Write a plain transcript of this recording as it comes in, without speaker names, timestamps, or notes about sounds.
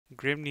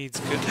Grim needs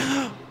good.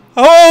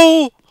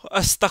 Oh!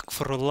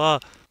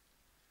 Astaghfirullah.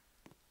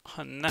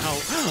 Oh,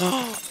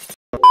 no.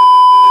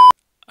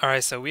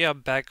 Alright, so we are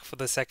back for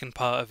the second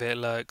part of it,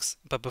 LURKS.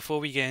 But before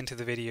we get into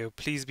the video,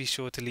 please be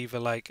sure to leave a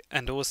like.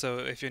 And also,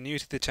 if you're new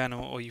to the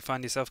channel or you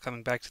find yourself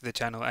coming back to the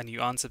channel and you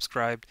aren't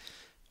subscribed,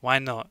 why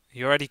not?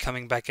 You're already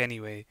coming back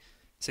anyway,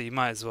 so you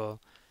might as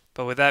well.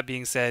 But with that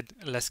being said,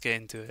 let's get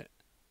into it.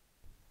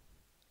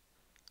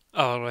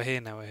 Oh, we're here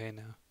now, we're here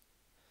now.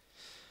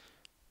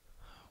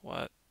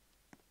 What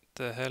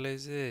the hell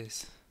is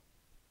this?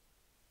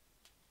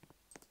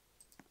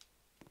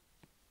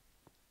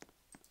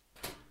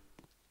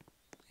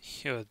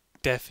 You're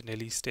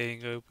definitely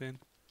staying open.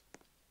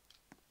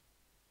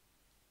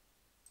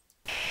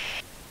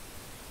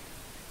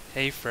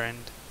 Hey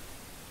friend.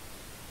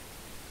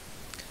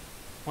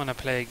 Wanna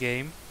play a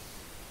game?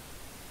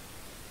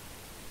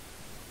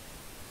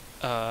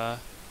 No.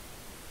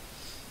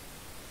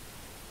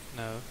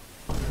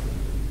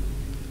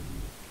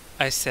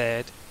 I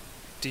said,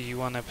 do you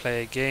wanna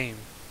play a game?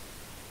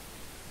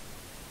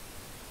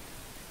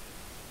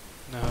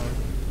 No.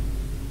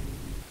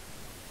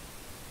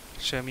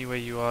 Show me where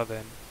you are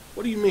then.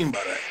 What do you mean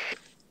by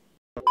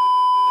that?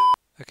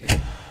 Okay.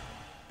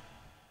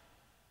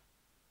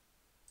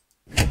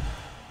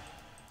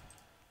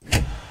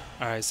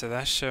 Alright, so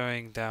that's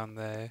showing down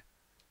there.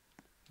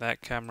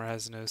 That camera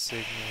has no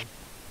signal.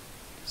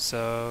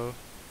 So,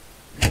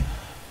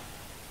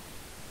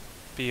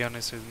 be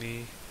honest with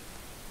me.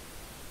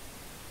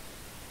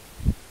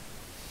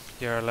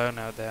 You're alone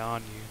out there,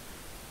 aren't you?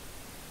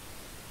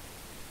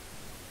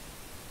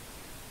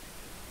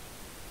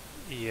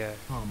 Yeah.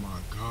 Oh my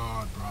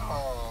god, bro.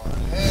 Oh,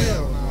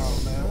 hell no,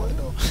 man. What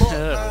the fuck,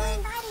 man?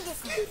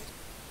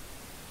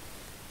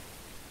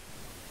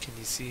 Can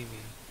you see me?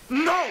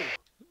 No!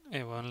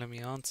 It won't let me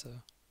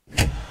answer.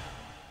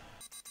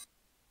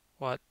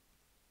 What?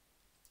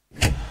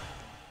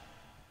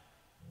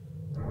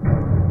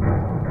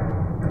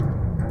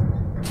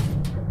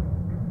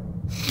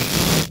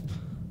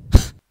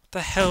 The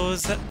hell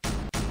is that?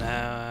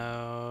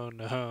 No,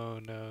 no,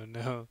 no,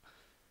 no.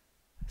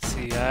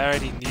 See, I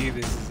already knew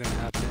this was gonna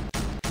happen.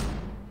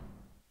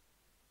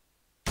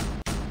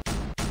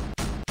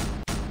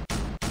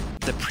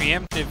 The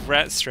preemptive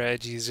rat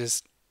strategy is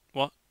just...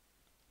 What?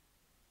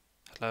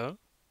 Hello?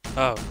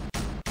 Oh.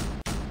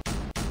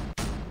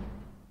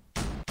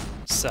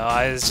 So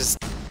I was just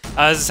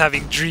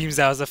having dreams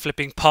that I was a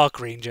flipping park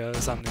ranger or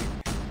something.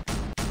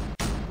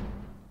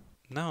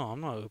 No,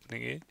 I'm not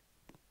opening it.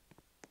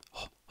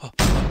 No,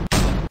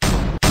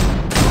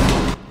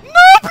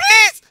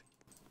 please!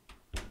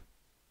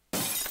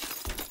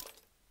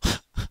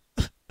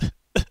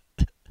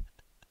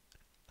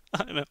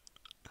 I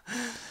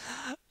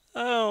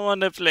don't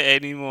want to play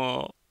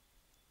anymore.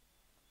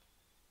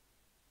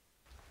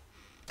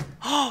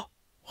 Oh,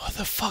 what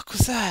the fuck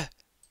was that?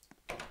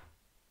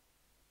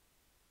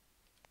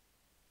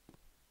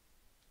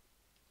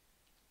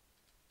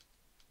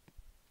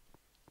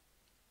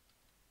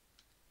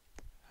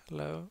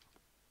 Hello?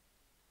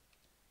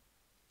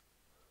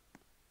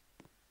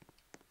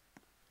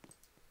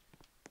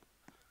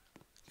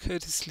 Go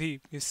to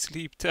sleep. It's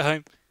sleep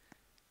time.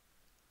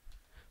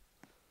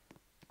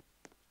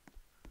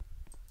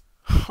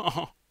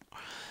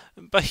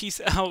 But he's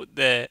out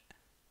there.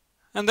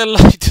 And the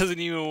light doesn't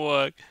even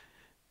work.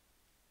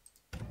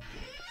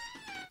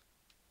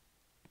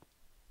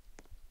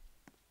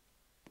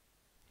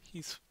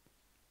 He's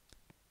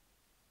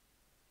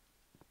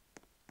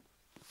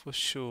for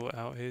sure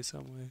out here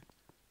somewhere.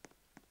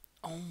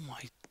 Oh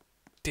my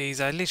days,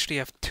 I literally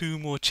have 2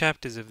 more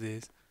chapters of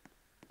this.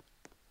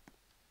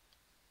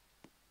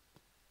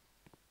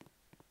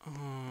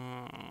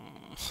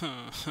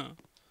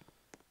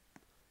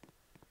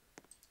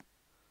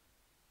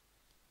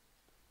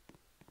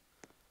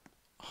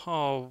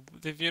 Oh,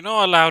 if you're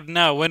not allowed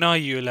now, when are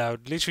you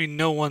allowed? Literally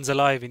no one's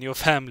alive in your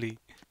family.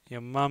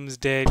 Your mum's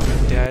dead,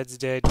 your dad's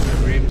dead,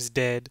 Grim's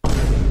dead.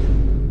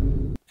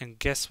 And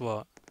guess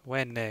what?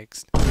 Where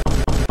next?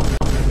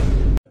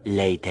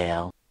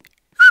 Later.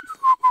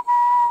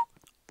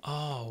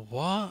 Oh,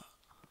 what?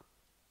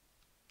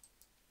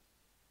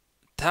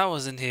 That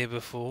wasn't here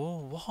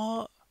before.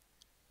 What?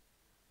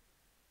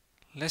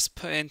 Let's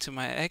put into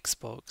my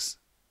Xbox.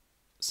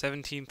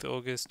 17th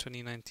August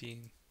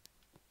 2019.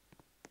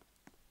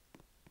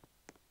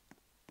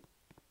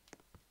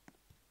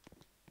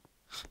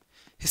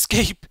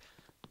 Escape!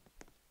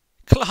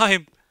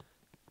 Climb!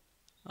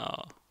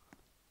 Oh.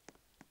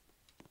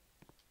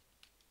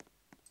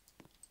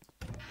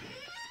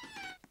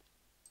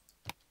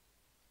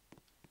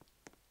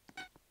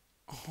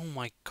 Oh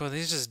my god,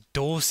 this is just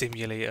door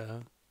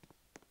simulator.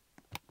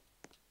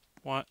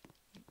 What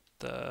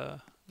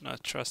the...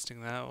 Not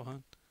trusting that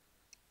one.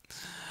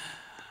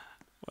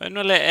 When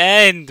will it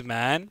end,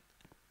 man?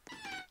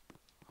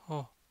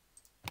 Oh.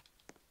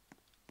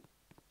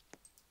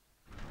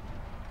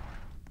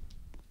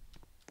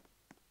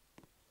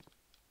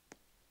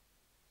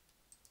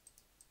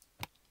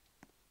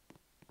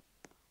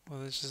 Well,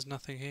 there's just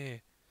nothing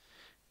here.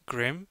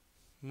 Grim?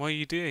 What are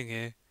you doing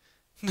here?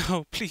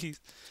 No, please.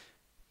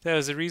 There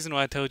was a reason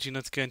why I told you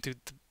not to go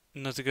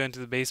into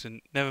the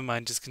basement. Never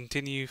mind, just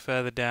continue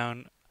further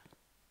down.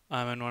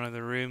 I'm in one of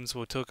the rooms.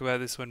 We'll talk about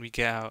this when we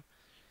get out.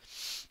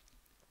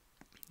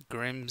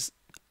 Grim's...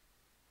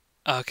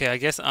 Okay, I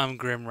guess I'm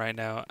Grim right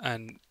now,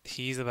 and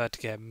he's about to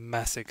get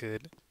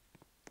massacred.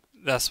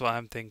 That's what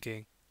I'm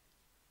thinking.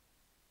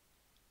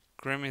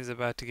 Grim is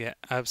about to get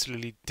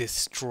absolutely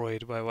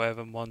destroyed by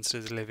whatever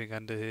monster's living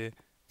under here.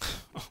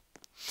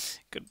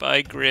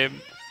 Goodbye,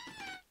 Grim.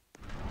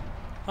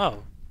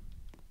 Oh.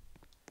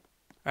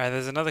 Alright,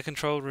 there's another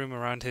control room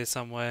around here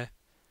somewhere.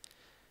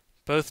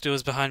 Both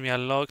doors behind me are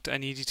locked. I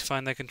need you to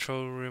find that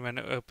control room and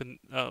open...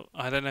 Oh,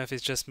 I don't know if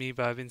it's just me,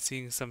 but I've been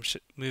seeing some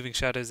moving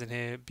shadows in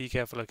here. Be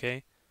careful,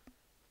 okay?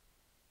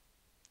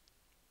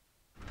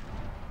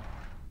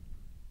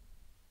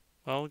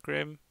 Well,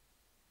 Grim,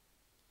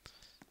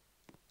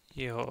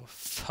 you're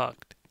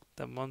fucked.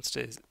 The monster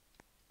is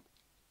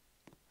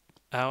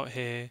out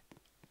here,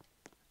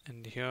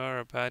 and you're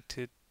about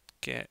to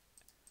get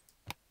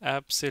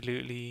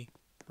absolutely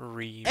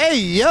reamed. Hey,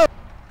 yo!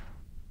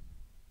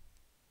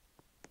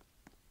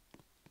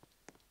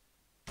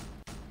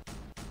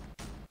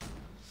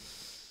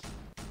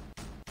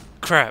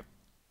 Crap.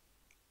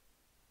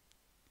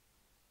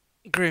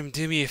 Grim,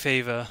 do me a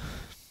favor.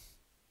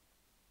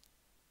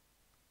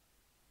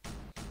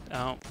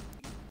 Oh,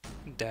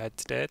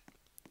 Dad's dead.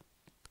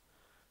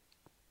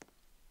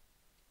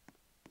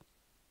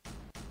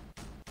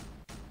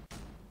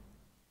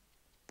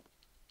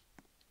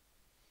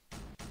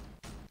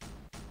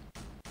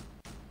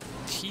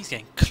 He's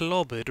getting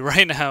clobbered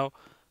right now.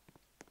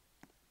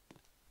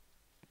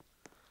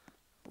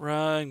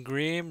 Run,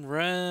 Grim,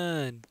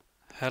 run!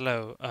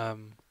 Hello,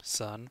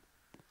 son.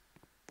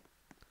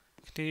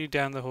 Continue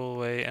down the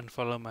hallway and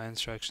follow my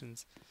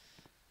instructions.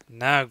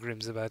 Now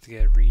Grim's about to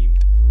get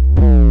reamed.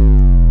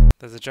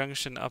 There's a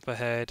junction up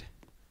ahead.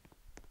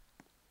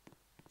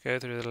 Go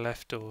through the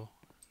left door.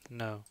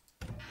 No.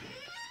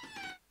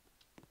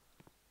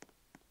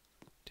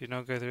 Do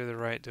not go through the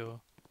right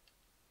door.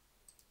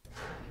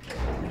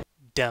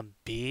 Dumb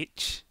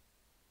bitch.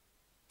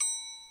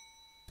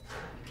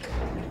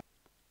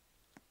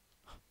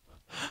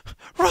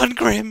 Run,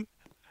 Grim!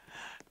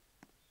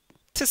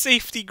 To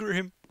safety,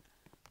 Grim!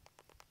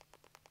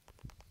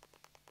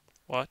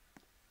 What?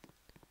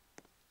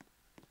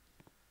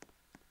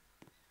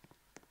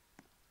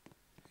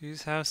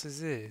 Whose house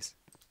is this?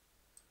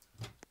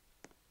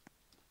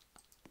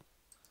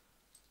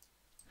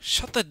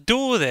 Shut the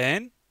door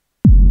then!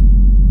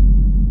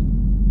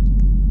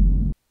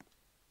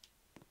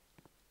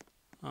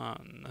 Oh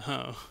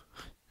no.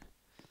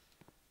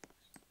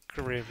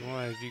 Grim,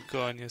 what have you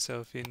gotten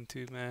yourself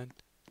into, man?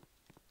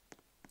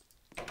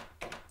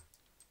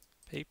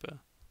 Paper.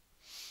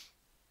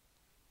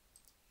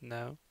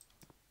 No.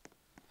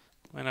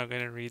 We're not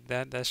gonna read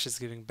that. That's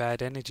just giving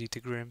bad energy to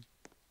Grim.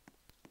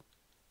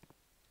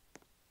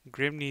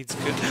 Grim needs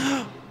good...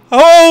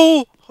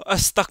 Oh!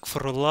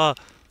 Astaghfirullah.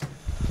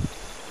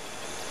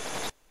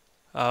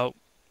 Oh.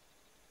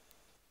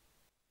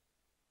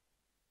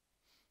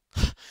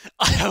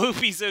 I hope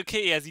he's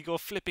okay as he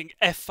got flipping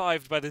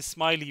F5'd by the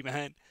smiley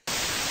man.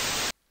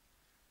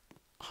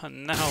 Oh,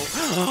 now.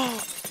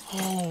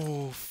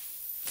 Oh,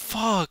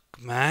 fuck,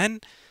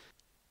 man.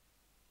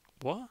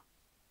 What?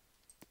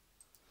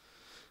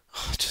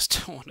 I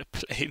just don't want to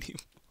play anymore.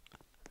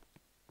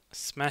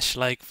 Smash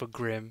like for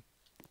Grim.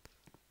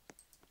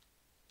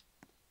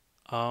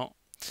 Oh.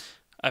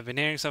 I've been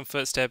hearing some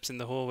footsteps in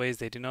the hallways.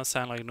 They do not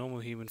sound like normal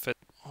human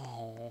footsteps.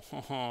 Oh,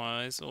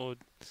 it's all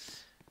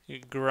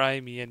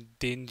grimy and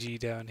dingy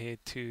down here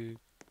too.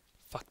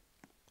 Fuck.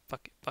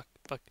 Fuck it, fuck,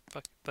 fuck,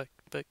 fuck, fuck,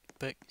 fuck,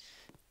 fuck.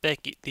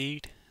 Fuck it,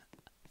 dude.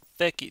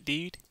 Fuck it,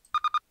 dude.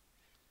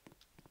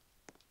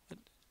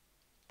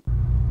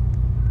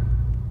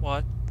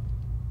 What?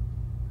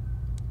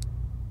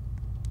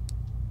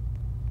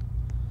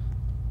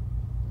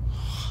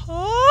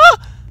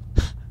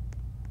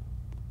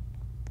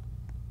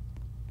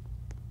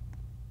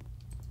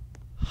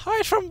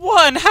 Hide from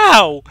what and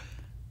how?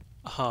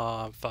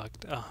 Oh, I'm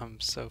fucked. Oh, I'm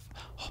so...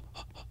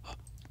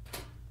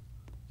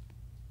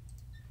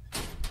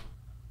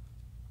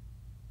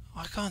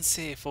 I can't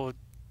see it for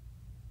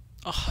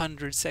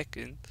 100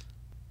 seconds.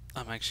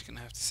 I'm actually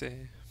gonna have to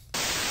say...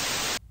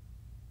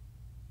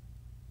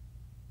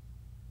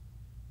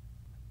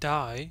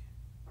 Die?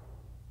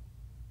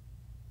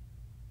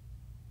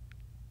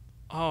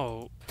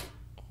 Oh,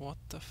 what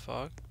the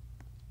fuck?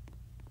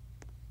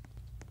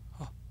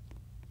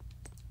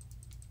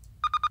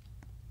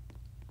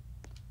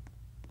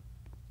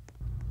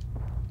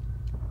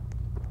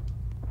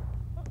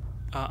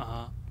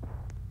 Oh.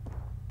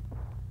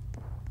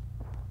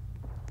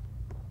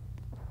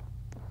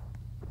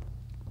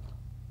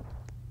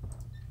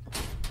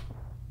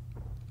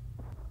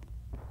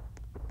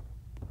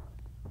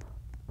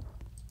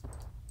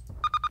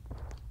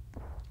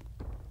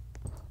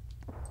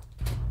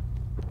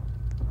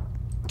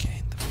 Get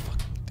in the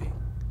fucking thing.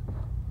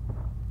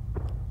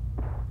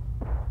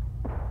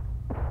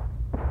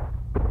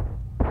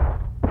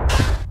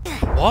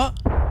 What?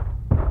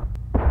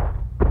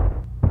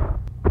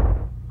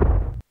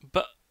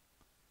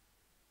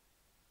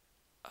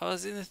 I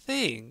was in the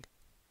thing.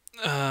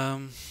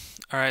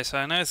 Alright, so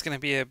I know it's going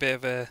to be a bit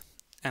of a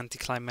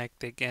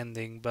anticlimactic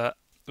ending, but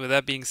with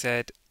that being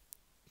said,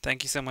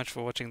 thank you so much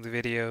for watching the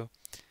video.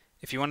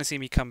 If you want to see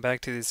me come back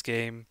to this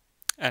game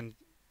and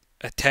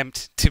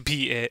attempt to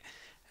beat it,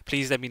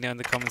 please let me know in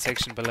the comment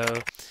section below.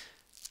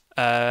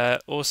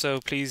 Also,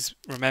 please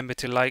remember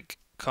to like,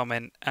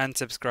 comment and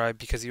subscribe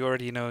because you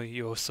already know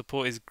your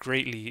support is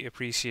greatly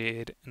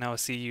appreciated, and I will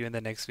see you in the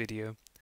next video.